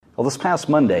Well, this past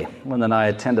Monday, Linda and I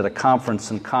attended a conference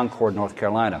in Concord, North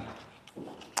Carolina.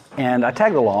 And I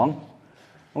tagged along.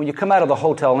 When you come out of the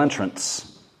hotel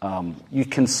entrance, you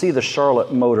can see the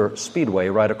Charlotte Motor Speedway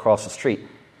right across the street.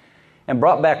 And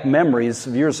brought back memories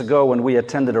of years ago when we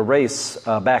attended a race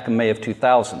back in May of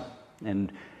 2000.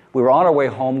 And we were on our way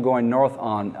home going north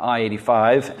on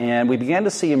I-85, and we began to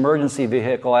see emergency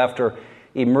vehicle after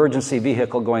emergency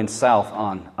vehicle going south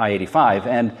on I-85.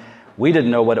 And we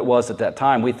didn't know what it was at that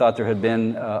time. We thought there had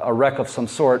been a wreck of some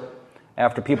sort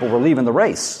after people were leaving the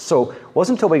race. So it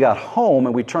wasn't until we got home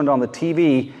and we turned on the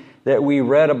TV that we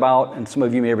read about, and some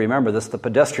of you may remember this, the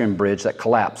pedestrian bridge that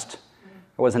collapsed.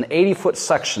 There was an 80-foot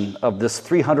section of this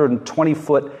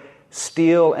 320-foot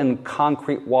steel and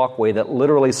concrete walkway that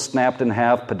literally snapped in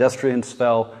half. Pedestrians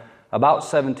fell about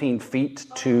 17 feet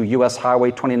to U.S.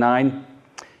 Highway 29.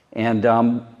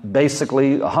 And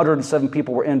basically, 107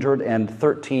 people were injured and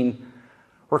 13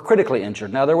 were critically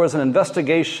injured. Now, there was an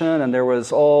investigation and there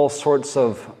was all sorts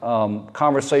of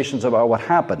conversations about what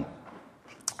happened.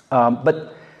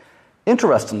 But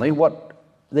interestingly, what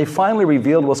they finally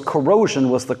revealed was corrosion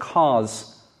was the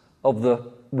cause of the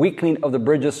weakening of the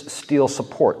bridge's steel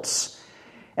supports.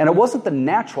 And it wasn't the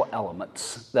natural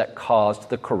elements that caused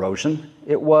the corrosion.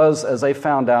 It was, as they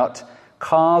found out,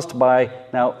 caused by,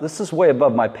 now this is way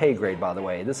above my pay grade, by the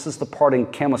way. This is the part in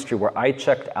chemistry where I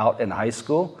checked out in high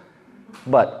school.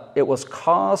 But it was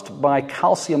caused by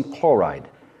calcium chloride,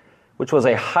 which was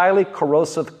a highly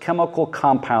corrosive chemical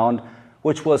compound,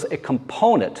 which was a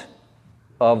component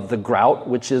of the grout,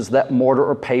 which is that mortar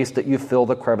or paste that you fill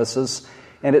the crevices.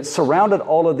 And it surrounded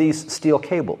all of these steel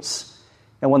cables.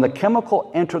 And when the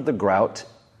chemical entered the grout,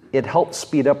 it helped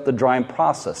speed up the drying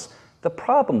process. The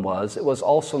problem was it was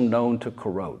also known to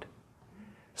corrode.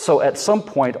 So at some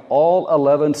point, all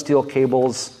 11 steel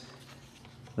cables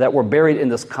that were buried in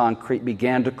this concrete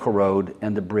began to corrode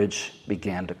and the bridge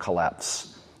began to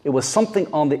collapse. It was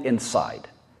something on the inside,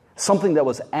 something that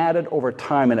was added over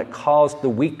time, and it caused the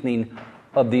weakening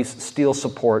of these steel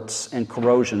supports and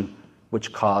corrosion,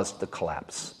 which caused the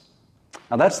collapse.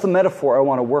 Now that's the metaphor I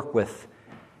want to work with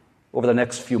over the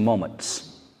next few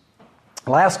moments.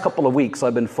 The last couple of weeks,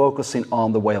 I've been focusing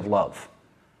on the way of love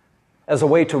as a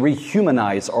way to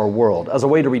rehumanize our world, as a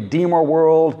way to redeem our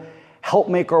world, help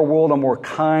make our world a more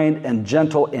kind and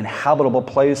gentle, inhabitable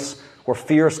place where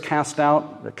fear is cast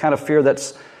out, the kind of fear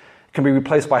that can be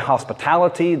replaced by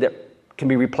hospitality, that can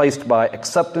be replaced by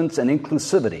acceptance and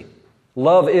inclusivity.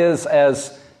 Love is,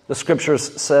 as the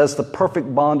Scriptures says, the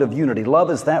perfect bond of unity.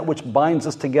 Love is that which binds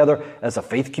us together as a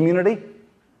faith community,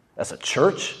 as a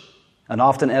church, and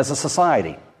often as a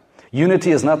society.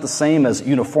 Unity is not the same as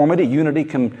uniformity. Unity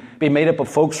can be made up of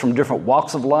folks from different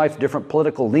walks of life, different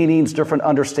political leanings, different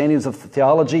understandings of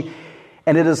theology.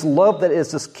 And it is love that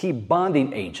is this key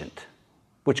bonding agent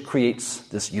which creates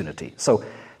this unity. So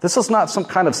this is not some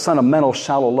kind of sentimental,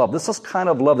 shallow love. This is kind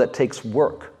of love that takes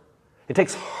work. It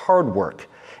takes hard work.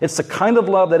 It's the kind of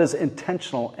love that is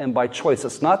intentional and by choice.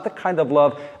 It's not the kind of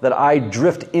love that I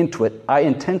drift into it. I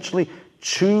intentionally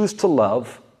choose to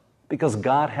love because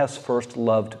God has first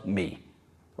loved me,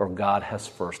 or God has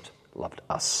first loved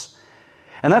us.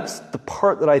 And that's the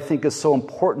part that I think is so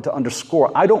important to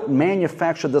underscore. I don't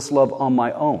manufacture this love on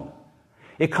my own.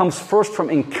 It comes first from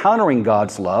encountering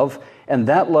God's love, and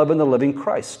that love in the living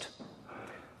Christ.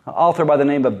 An author by the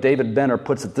name of David Benner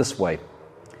puts it this way: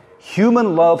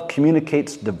 human love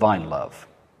communicates divine love.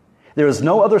 There is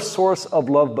no other source of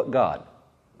love but God.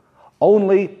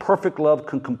 Only perfect love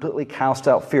can completely cast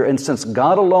out fear. And since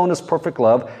God alone is perfect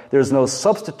love, there is no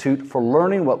substitute for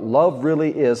learning what love really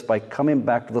is by coming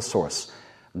back to the source.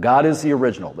 God is the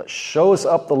original that shows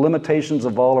up the limitations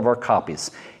of all of our copies.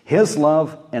 His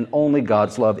love, and only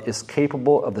God's love, is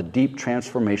capable of the deep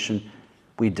transformation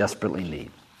we desperately need.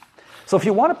 So if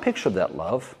you want to picture that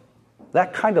love,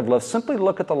 that kind of love, simply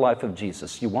look at the life of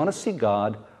Jesus. You want to see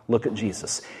God, look at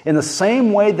Jesus. In the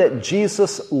same way that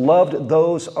Jesus loved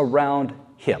those around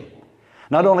him.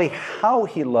 Not only how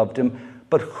he loved him,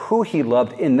 but who he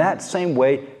loved. In that same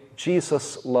way,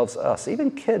 Jesus loves us.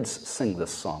 Even kids sing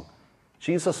this song.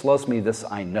 Jesus loves me, this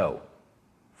I know,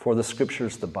 for the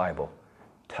Scriptures, the Bible,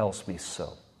 tells me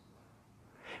so.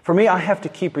 For me, I have to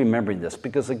keep remembering this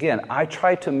because, again, I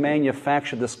try to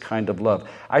manufacture this kind of love.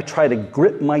 I try to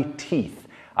grit my teeth.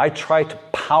 I try to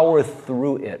power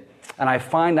through it. And I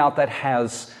find out that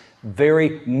has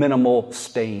very minimal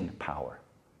staying power.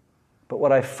 But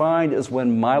what I find is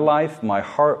when my life, my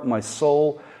heart, my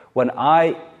soul, when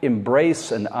I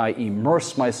embrace and I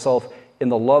immerse myself in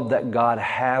the love that God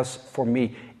has for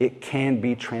me, it can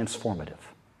be transformative.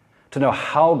 To know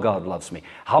how God loves me,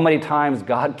 how many times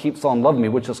God keeps on loving me,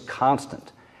 which is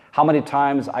constant, How many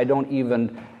times I don't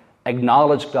even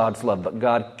acknowledge God's love, but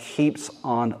God keeps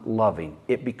on loving.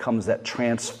 It becomes that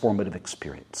transformative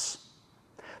experience.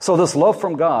 So this love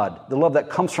from God, the love that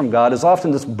comes from God, is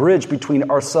often this bridge between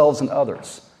ourselves and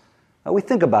others. Now we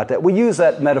think about that. We use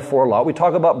that metaphor a lot. We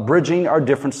talk about bridging our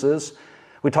differences.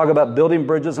 We talk about building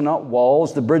bridges and not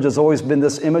walls. The bridge has always been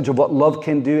this image of what love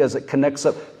can do as it connects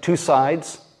up two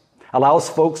sides, allows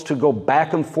folks to go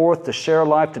back and forth, to share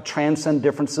life, to transcend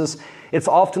differences. It's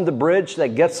often the bridge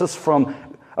that gets us from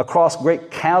across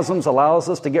great chasms, allows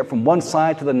us to get from one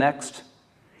side to the next.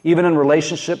 Even in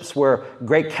relationships where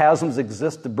great chasms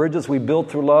exist, the bridges we build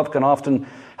through love can often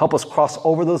help us cross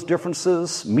over those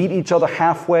differences, meet each other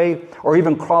halfway, or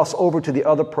even cross over to the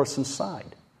other person's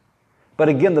side. But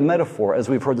again, the metaphor, as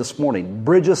we've heard this morning,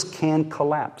 bridges can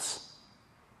collapse.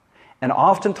 And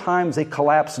oftentimes they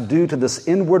collapse due to this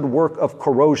inward work of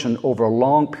corrosion over a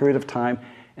long period of time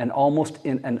and almost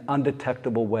in an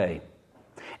undetectable way.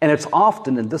 And it's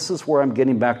often, and this is where I'm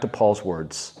getting back to Paul's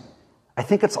words, I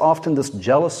think it's often this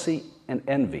jealousy and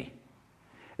envy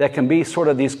that can be sort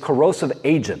of these corrosive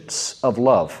agents of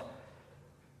love,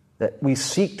 that we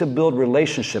seek to build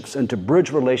relationships and to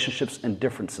bridge relationships and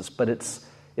differences, but it's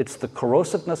the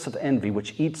corrosiveness of envy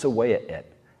which eats away at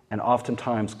it and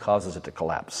oftentimes causes it to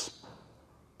collapse.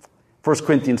 1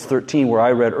 Corinthians 13, where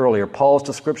I read earlier, Paul's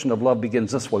description of love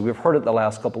begins this way. We've heard it the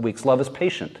last couple of weeks. Love is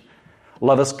patient.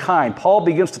 Love is kind. Paul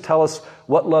begins to tell us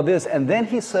what love is, and then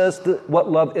he says what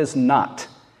love is not.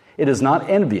 It is not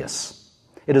envious.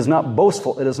 It is not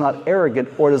boastful. It is not arrogant,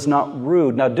 or it is not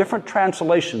rude. Now, different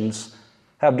translations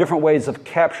have different ways of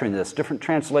capturing this. Different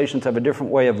translations have a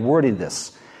different way of wording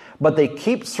this. But they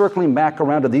keep circling back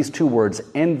around to these two words,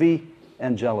 envy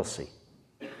and jealousy.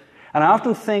 And I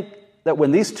often think that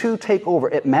when these two take over,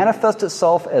 it manifests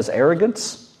itself as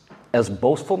arrogance, as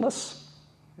boastfulness,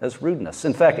 as rudeness.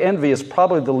 In fact, envy is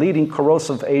probably the leading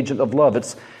corrosive agent of love.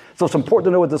 So it's important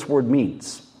to know what this word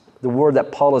means, the word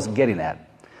that Paul is getting at.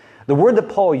 The word that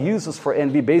Paul uses for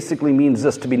envy basically means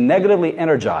this, to be negatively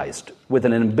energized with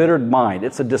an embittered mind.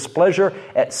 It's a displeasure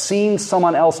at seeing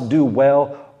someone else do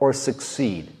well or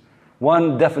succeed.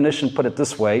 One definition put it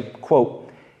this way, quote,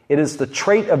 "It is the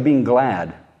trait of being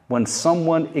glad when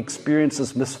someone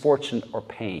experiences misfortune or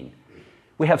pain."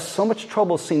 We have so much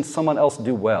trouble seeing someone else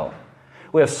do well.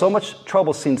 We have so much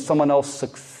trouble seeing someone else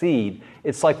succeed.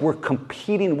 It's like we're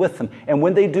competing with them. And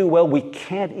when they do well, we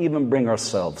can't even bring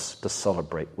ourselves to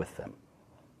celebrate with them.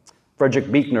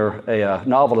 Frederick Buechner, a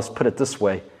novelist, put it this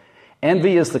way,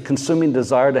 "Envy is the consuming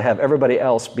desire to have everybody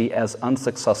else be as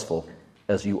unsuccessful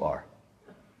as you are."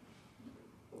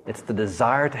 It's the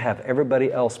desire to have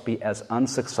everybody else be as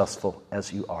unsuccessful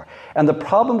as you are. And the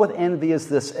problem with envy is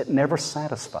this, it never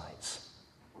satisfies.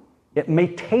 It may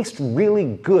taste really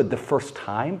good the first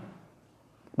time,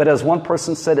 but as one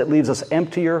person said, it leaves us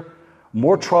emptier,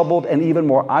 more troubled, and even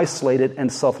more isolated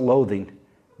and self-loathing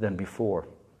than before.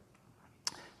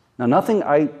 Now, nothing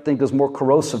I think is more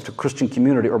corrosive to Christian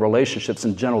community or relationships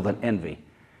in general than envy.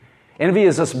 Envy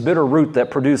is this bitter root that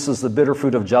produces the bitter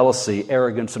fruit of jealousy,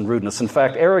 arrogance, and rudeness. In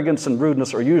fact, arrogance and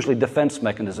rudeness are usually defense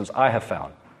mechanisms, I have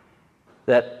found,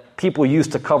 that people use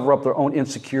to cover up their own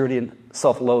insecurity and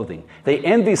self-loathing. They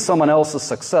envy someone else's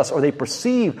success, or they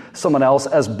perceive someone else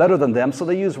as better than them, so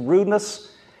they use rudeness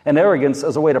and arrogance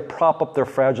as a way to prop up their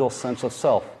fragile sense of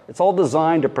self. It's all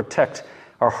designed to protect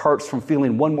our hearts from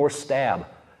feeling one more stab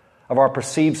of our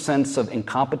perceived sense of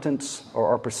incompetence or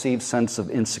our perceived sense of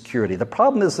insecurity. The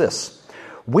problem is this,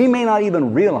 we may not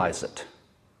even realize it.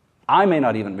 I may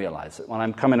not even realize it when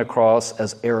I'm coming across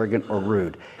as arrogant or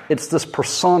rude. It's this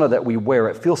persona that we wear.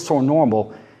 It feels so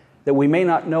normal that we may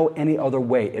not know any other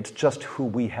way. It's just who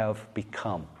we have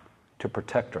become to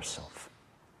protect ourselves.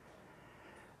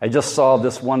 I just saw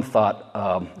this one thought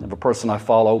of a person I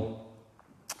follow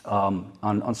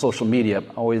on social media.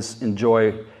 I always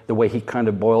enjoy the way he kind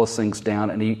of boils things down,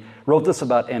 and he wrote this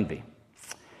about envy.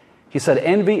 He said,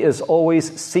 "Envy is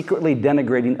always secretly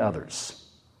denigrating others.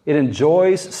 It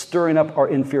enjoys stirring up our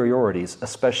inferiorities,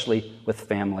 especially with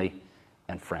family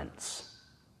and friends."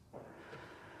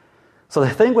 So the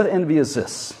thing with envy is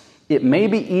this. It may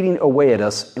be eating away at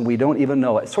us and we don't even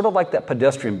know it. It's sort of like that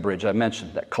pedestrian bridge I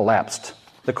mentioned that collapsed.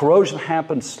 The corrosion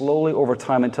happened slowly over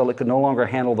time until it could no longer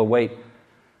handle the weight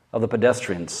of the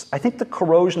pedestrians. I think the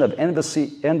corrosion of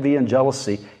envy and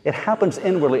jealousy, it happens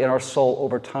inwardly in our soul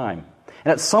over time.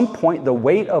 And at some point, the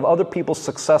weight of other people's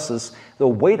successes, the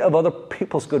weight of other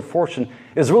people's good fortune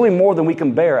is really more than we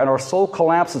can bear, and our soul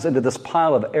collapses into this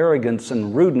pile of arrogance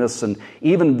and rudeness and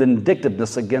even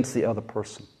vindictiveness against the other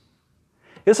person.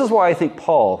 This is why I think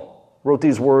Paul wrote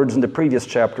these words in the previous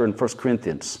chapter in 1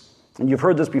 Corinthians. And you've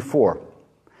heard this before.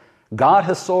 God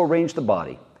has so arranged the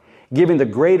body, giving the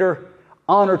greater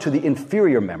honor to the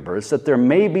inferior members, that there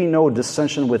may be no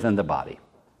dissension within the body.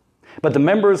 But the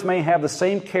members may have the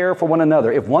same care for one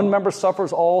another. If one member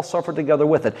suffers, all suffer together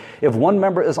with it. If one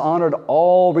member is honored,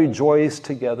 all rejoice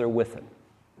together with it.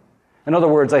 In other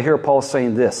words, I hear Paul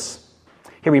saying this.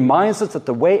 He reminds us that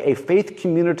the way a faith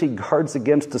community guards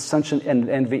against dissension and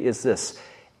envy is this: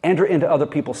 enter into other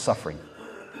people's suffering.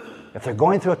 If they're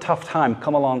going through a tough time,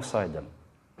 come alongside them.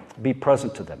 Be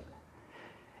present to them.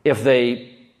 If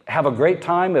they have a great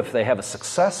time, if they have a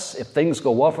success, if things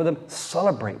go well for them,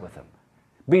 celebrate with them.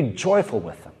 Be joyful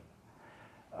with them.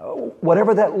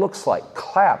 Whatever that looks like,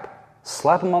 clap,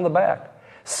 slap them on the back,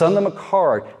 send them a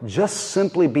card. Just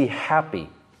simply be happy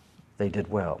they did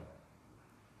well.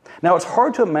 Now, it's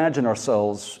hard to imagine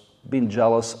ourselves being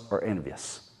jealous or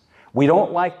envious. We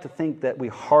don't like to think that we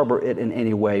harbor it in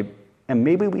any way, and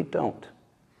maybe we don't.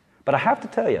 But I have to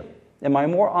tell you, in my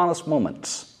more honest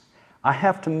moments, I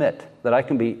have to admit that I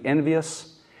can be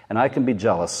envious and I can be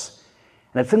jealous.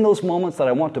 And it's in those moments that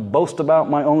I want to boast about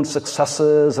my own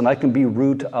successes, and I can be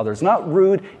rude to others. Not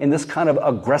rude in this kind of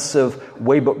aggressive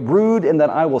way, but rude in that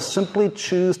I will simply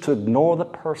choose to ignore the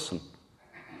person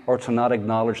or to not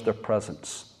acknowledge their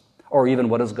presence or even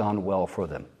what has gone well for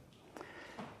them.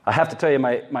 I have to tell you,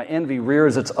 my envy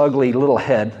rears its ugly little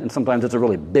head, and sometimes it's a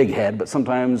really big head, but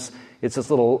sometimes it's this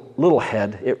little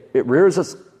head. It rears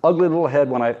its ugly little head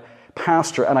when I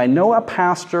pastor, and I know a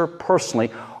pastor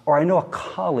personally, or I know a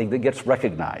colleague that gets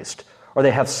recognized, or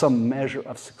they have some measure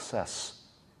of success.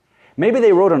 Maybe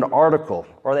they wrote an article,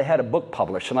 or they had a book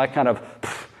published, and I kind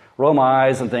of roll my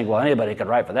eyes and think, well, anybody could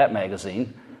write for that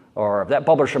magazine, or that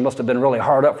publisher must have been really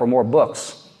hard up for more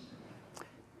books.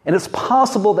 And it's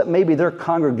possible that maybe their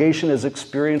congregation has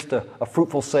experienced a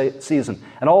fruitful season,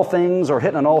 and all things are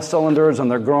hitting on all cylinders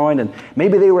and they're growing, and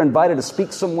maybe they were invited to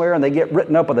speak somewhere and they get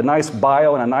written up with a nice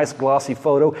bio and a nice glossy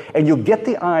photo, and you get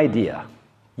the idea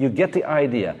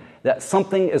that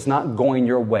something is not going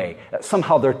your way, that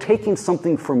somehow they're taking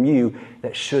something from you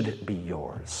that should be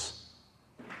yours.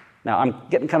 Now, I'm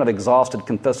getting kind of exhausted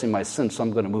confessing my sins, so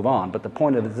I'm going to move on, but the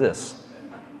point of it is this.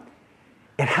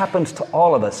 It happens to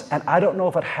all of us, and I don't know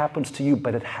if it happens to you,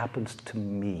 but it happens to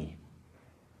me.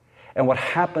 And what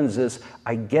happens is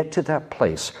I get to that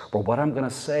place where what I'm going to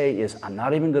say is I'm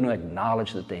not even going to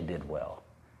acknowledge that they did well.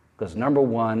 Because number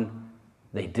one,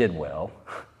 they did well.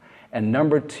 And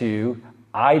number two,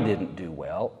 I didn't do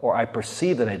well, or I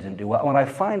perceive that I didn't do well. When I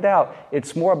find out,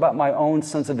 it's more about my own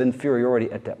sense of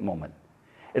inferiority at that moment.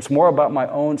 It's more about my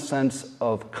own sense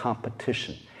of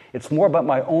competition. It's more about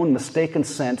my own mistaken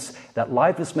sense that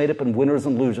life is made up in winners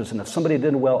and losers, and if somebody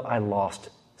did well, I lost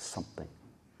something.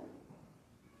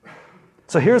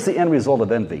 So here's the end result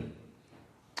of envy.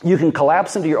 You can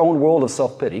collapse into your own world of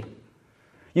self-pity.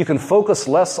 You can focus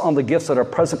less on the gifts that are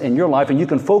present in your life, and you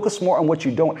can focus more on what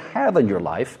you don't have in your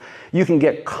life. You can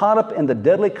get caught up in the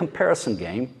deadly comparison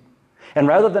game, and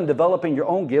rather than developing your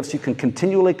own gifts, you can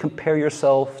continually compare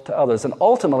yourself to others. And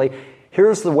ultimately,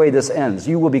 here's the way this ends.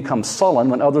 You will become sullen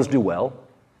when others do well.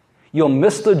 You'll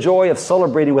miss the joy of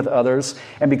celebrating with others,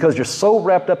 and because you're so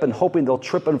wrapped up in hoping they'll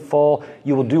trip and fall,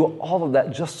 you will do all of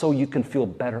that just so you can feel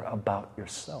better about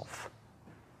yourself.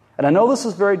 And I know this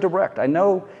is very direct. I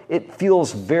know it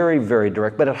feels very, very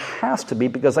direct, but it has to be,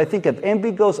 because I think if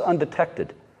envy goes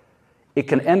undetected, it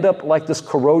can end up like this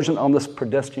corrosion on this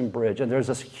pedestrian bridge, and there's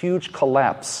this huge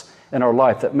collapse in our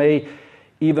life that may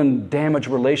even damage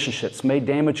relationships, may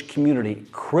damage community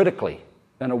critically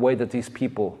in a way that these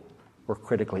people were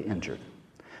critically injured.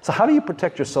 So how do you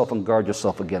protect yourself and guard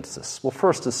yourself against this? Well,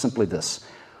 first is simply this.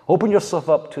 Open yourself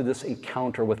up to this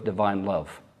encounter with divine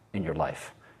love in your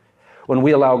life. When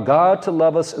we allow God to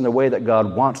love us in the way that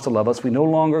God wants to love us, we no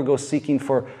longer go seeking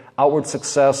for outward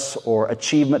success or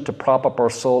achievement to prop up our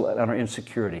soul and our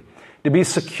insecurity. To be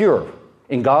secure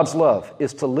in God's love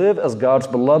is to live as God's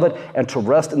beloved and to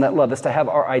rest in that love. It's to have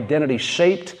our identity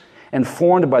shaped and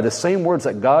formed by the same words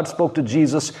that God spoke to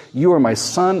Jesus. You are my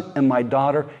son and my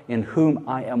daughter in whom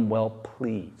I am well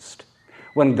pleased.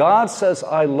 When God says,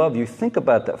 I love you, think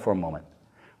about that for a moment.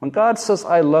 When God says,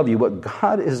 I love you, what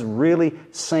God is really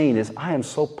saying is, I am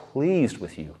so pleased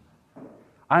with you.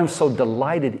 I am so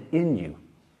delighted in you.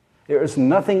 There is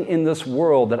nothing in this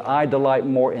world that I delight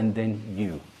more in than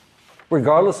you.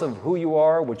 Regardless of who you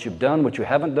are, what you've done, what you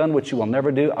haven't done, what you will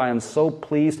never do, I am so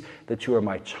pleased that you are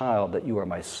my child, that you are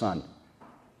my son,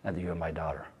 and that you are my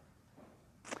daughter.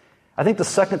 I think the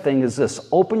second thing is this.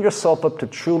 Open yourself up to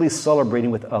truly celebrating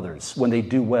with others when they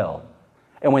do well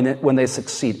and when they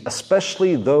succeed,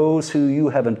 especially those who you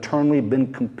have internally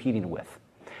been competing with.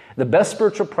 The best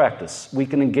spiritual practice we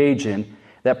can engage in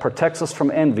that protects us from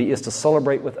envy is to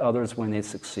celebrate with others when they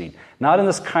succeed. Not in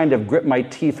this kind of grit my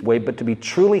teeth way, but to be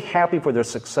truly happy for their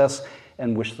success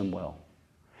and wish them well.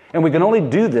 And we can only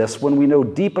do this when we know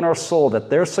deep in our soul that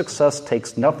their success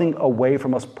takes nothing away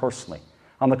from us personally.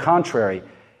 On the contrary,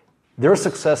 their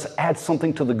success adds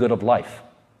something to the good of life,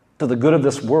 to the good of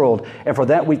this world, and for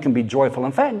that we can be joyful.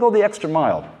 In fact, go the extra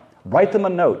mile. Write them a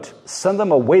note. Send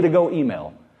them a way-to-go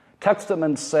email. Text them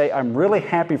and say, I'm really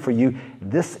happy for you.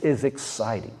 This is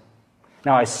exciting.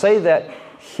 Now, I say that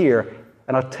here,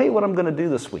 and I'll tell you what I'm going to do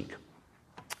this week.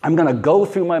 I'm going to go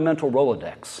through my mental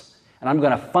Rolodex, and I'm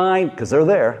going to find, because they're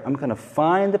there, I'm going to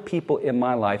find the people in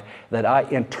my life that I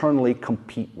internally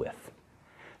compete with.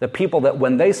 The people that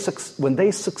when they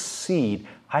succeed,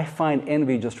 I find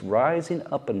envy just rising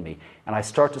up in me, and I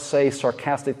start to say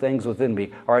sarcastic things within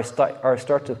me, or I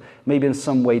start to maybe in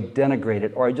some way denigrate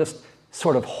it, or I just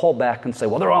sort of hold back and say,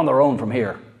 well, they're on their own from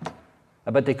here.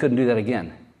 I bet they couldn't do that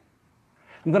again.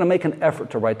 I'm going to make an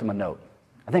effort to write them a note.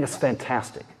 I think it's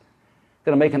fantastic. I'm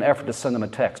going to make an effort to send them a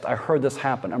text. I heard this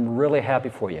happen. I'm really happy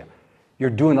for you. You're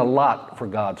doing a lot for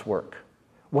God's work.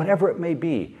 Whatever it may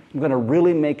be, I'm going to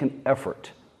really make an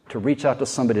effort to reach out to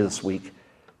somebody this week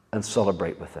and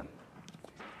celebrate with them.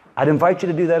 I'd invite you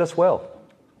to do that as well.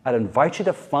 I'd invite you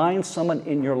to find someone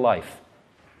in your life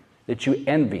that you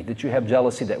envy, that you have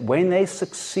jealousy, that when they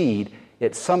succeed,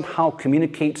 it somehow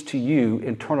communicates to you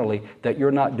internally that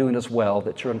you're not doing as well,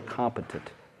 that you're incompetent,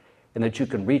 and that you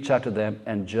can reach out to them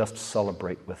and just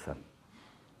celebrate with them.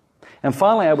 And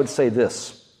finally, I would say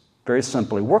this, very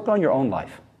simply, work on your own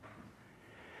life.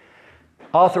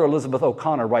 Author Elizabeth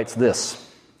O'Connor writes this,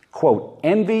 quote,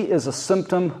 envy is a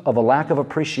symptom of a lack of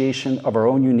appreciation of our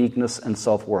own uniqueness and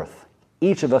self-worth.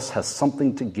 Each of us has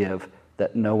something to give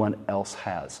that no one else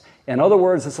has. In other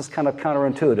words, this is kind of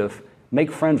counterintuitive.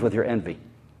 Make friends with your envy.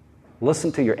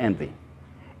 Listen to your envy.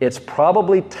 It's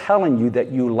probably telling you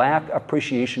that you lack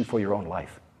appreciation for your own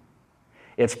life.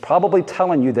 It's probably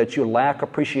telling you that you lack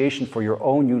appreciation for your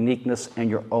own uniqueness and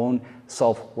your own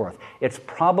self-worth. It's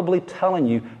probably telling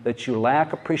you that you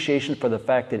lack appreciation for the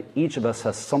fact that each of us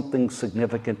has something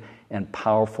significant and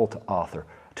powerful to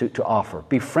offer.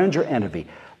 Befriend your envy.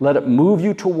 Let it move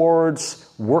you towards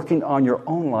working on your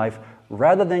own life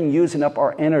rather than using up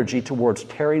our energy towards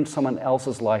tearing someone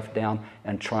else's life down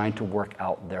and trying to work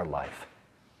out their life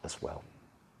as well.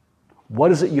 What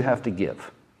is it you have to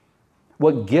give?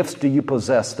 What gifts do you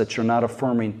possess that you're not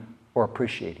affirming or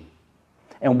appreciating?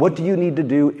 And what do you need to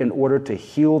do in order to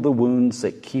heal the wounds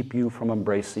that keep you from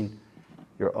embracing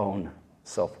your own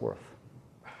self-worth?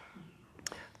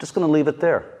 I'm just going to leave it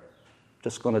there.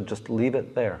 Just leave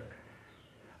it there.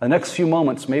 The next few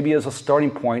moments, maybe as a starting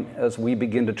point as we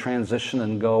begin to transition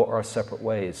and go our separate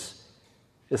ways,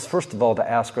 is first of all to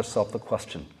ask ourselves the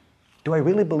question, do I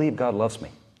really believe God loves me?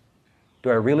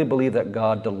 Do I really believe that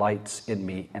God delights in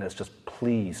me and is just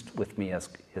pleased with me as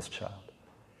His child?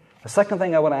 The second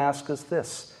thing I want to ask is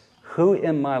this, who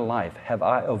in my life have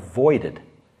I avoided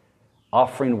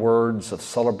offering words of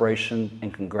celebration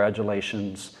and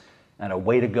congratulations and a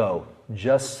way to go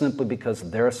just simply because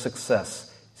their success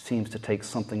seems to take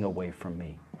something away from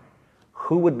me?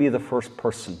 Who would be the first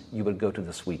person you would go to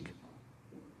this week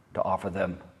to offer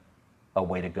them a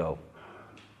way to go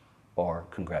or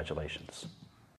congratulations?